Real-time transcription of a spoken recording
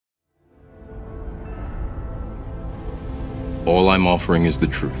All I'm offering is the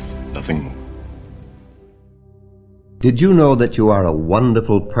truth, nothing more. Did you know that you are a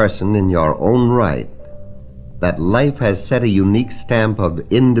wonderful person in your own right? That life has set a unique stamp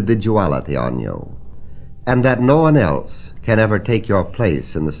of individuality on you, and that no one else can ever take your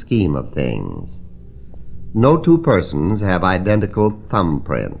place in the scheme of things. No two persons have identical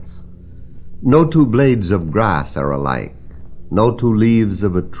thumbprints. No two blades of grass are alike. No two leaves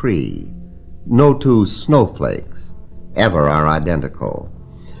of a tree. No two snowflakes ever are identical.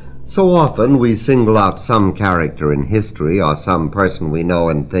 So often we single out some character in history or some person we know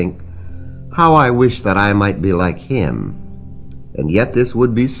and think, how I wish that I might be like him. And yet this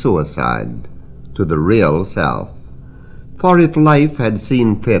would be suicide to the real self. For if life had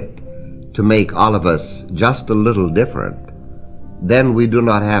seen fit to make all of us just a little different, then we do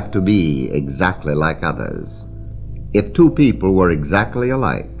not have to be exactly like others. If two people were exactly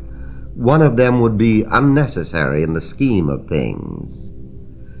alike, one of them would be unnecessary in the scheme of things.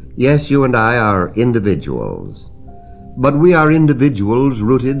 Yes, you and I are individuals, but we are individuals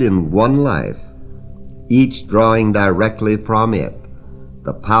rooted in one life, each drawing directly from it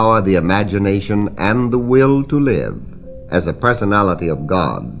the power, the imagination, and the will to live as a personality of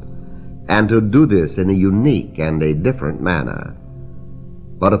God, and to do this in a unique and a different manner.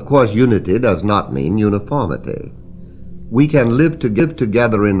 But of course unity does not mean uniformity. We can live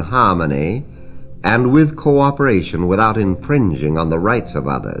together in harmony and with cooperation without infringing on the rights of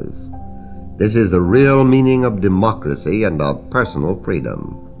others. This is the real meaning of democracy and of personal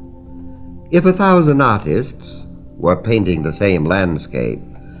freedom. If 1,000 artists were painting the same landscape,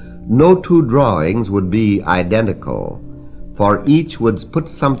 no two drawings would be identical, for each would put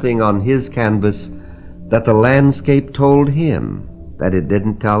something on his canvas that the landscape told him that it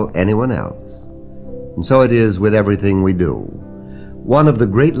didn't tell anyone else. And so it is with everything we do. One of the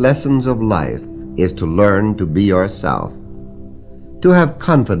great lessons of life is to learn to be yourself, to have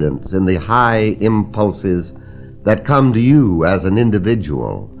confidence in the high impulses that come to you as an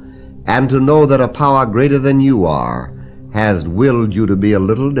individual, and to know that a power greater than you are has willed you to be a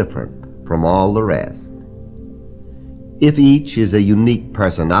little different from all the rest. If each is a unique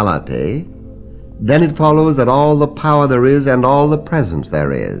personality, then it follows that all the power there is and all the presence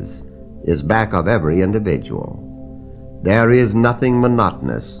there is back of every individual. There is nothing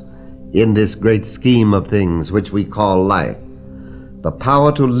monotonous in this great scheme of things which we call life. The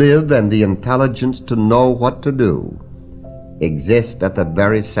power to live and the intelligence to know what to do exist at the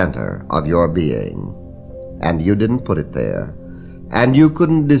very center of your being, and you didn't put it there, and you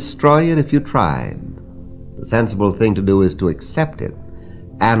couldn't destroy it if you tried. The sensible thing to do is to accept it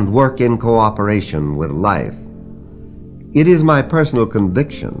and work in cooperation with life. It is my personal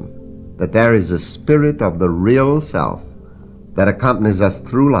conviction that there is a spirit of the real self that accompanies us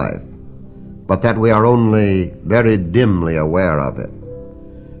through life, but that we are only very dimly aware of it.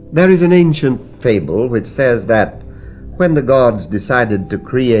 There is an ancient fable which says that when the gods decided to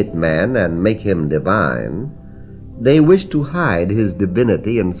create man and make him divine, they wished to hide his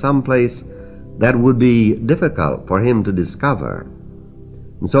divinity in some place that would be difficult for him to discover.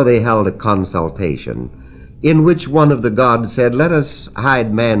 And so they held a consultation in which one of the gods said, "Let us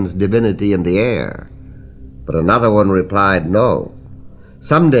hide man's divinity in the air." But another one replied, "No.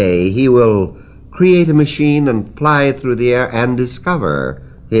 Someday he will create a machine and fly through the air and discover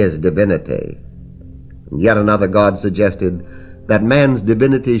his divinity." And yet another god suggested that man's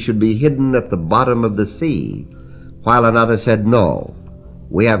divinity should be hidden at the bottom of the sea, while another said, "No,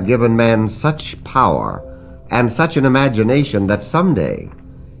 we have given man such power and such an imagination that someday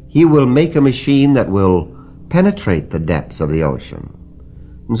he will make a machine that will penetrate the depths of the ocean."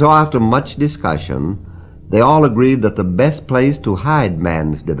 And so after much discussion, they all agreed that the best place to hide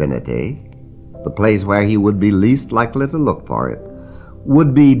man's divinity, the place where he would be least likely to look for it,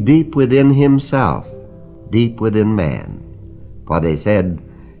 would be deep within himself, deep within man. For they said,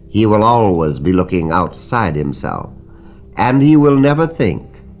 he will always be looking outside himself, and he will never think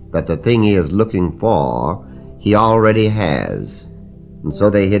that the thing he is looking for he already has. And so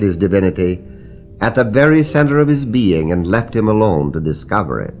they hid his divinity at the very center of his being and left him alone to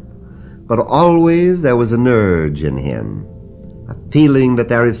discover it. But always there was an urge in him, a feeling that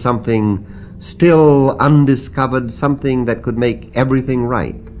there is something still undiscovered, something that could make everything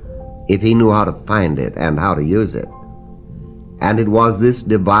right if he knew how to find it and how to use it. And it was this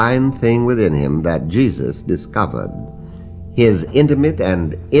divine thing within him that Jesus discovered, his intimate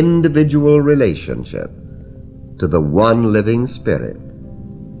and individual relationship to the one living Spirit.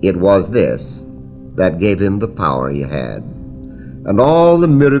 It was this that gave him the power he had. And all the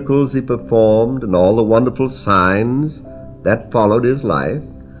miracles he performed and all the wonderful signs that followed his life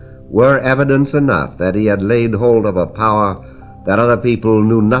were evidence enough that he had laid hold of a power that other people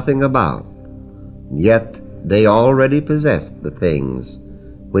knew nothing about, yet they already possessed the things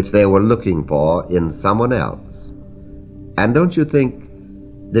which they were looking for in someone else. And don't you think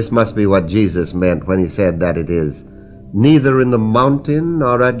this must be what Jesus meant when he said that it is neither in the mountain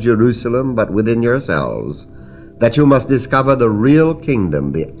nor at Jerusalem, but within yourselves, that you must discover the real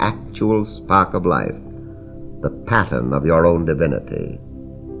kingdom, the actual spark of life, the pattern of your own divinity.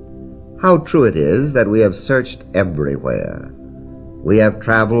 How true it is that we have searched everywhere. We have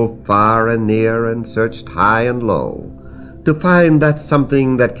traveled far and near and searched high and low to find that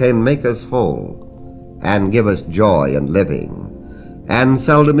something that can make us whole and give us joy in living. And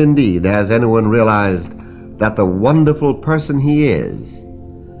seldom indeed has anyone realized that the wonderful person he is,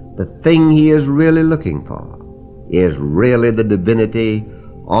 the thing he is really looking for, is really the divinity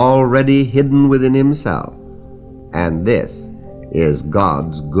already hidden within himself. And this is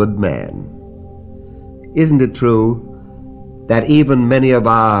God's good man. Isn't it true that even many of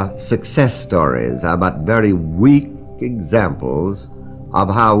our success stories are but very weak examples of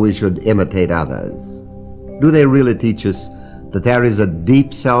how we should imitate others? Do they really teach us that there is a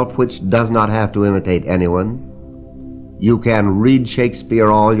deep self which does not have to imitate anyone? You can read Shakespeare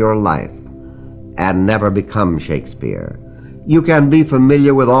all your life and never become Shakespeare. You can be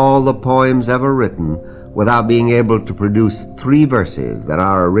familiar with all the poems ever written without being able to produce 3 verses that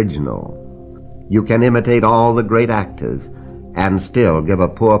are original. You can imitate all the great actors and still give a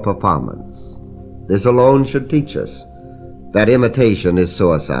poor performance. This alone should teach us that imitation is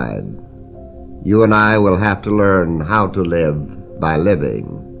suicide. You and I will have to learn how to live by living.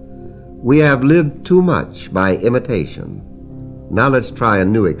 We have lived too much by imitation. Now let's try a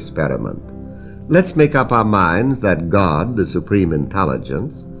new experiment. Let's make up our minds that God, the supreme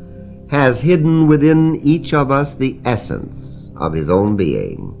intelligence, has hidden within each of us the essence of his own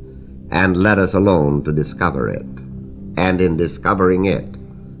being, and let us alone to discover it, and in discovering it,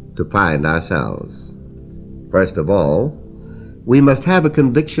 to find ourselves. First of all, we must have a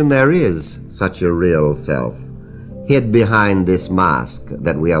conviction there is such a real self, hid behind this mask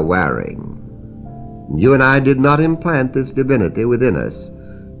that we are wearing. You and I did not implant this divinity within us.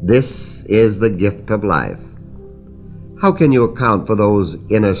 This is the gift of life. How can you account for those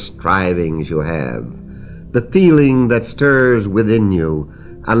inner strivings you have, the feeling that stirs within you,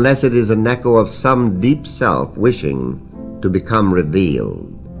 unless it is an echo of some deep self wishing to become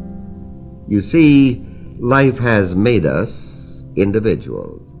revealed? You see, life has made us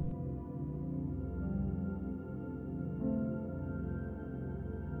individuals.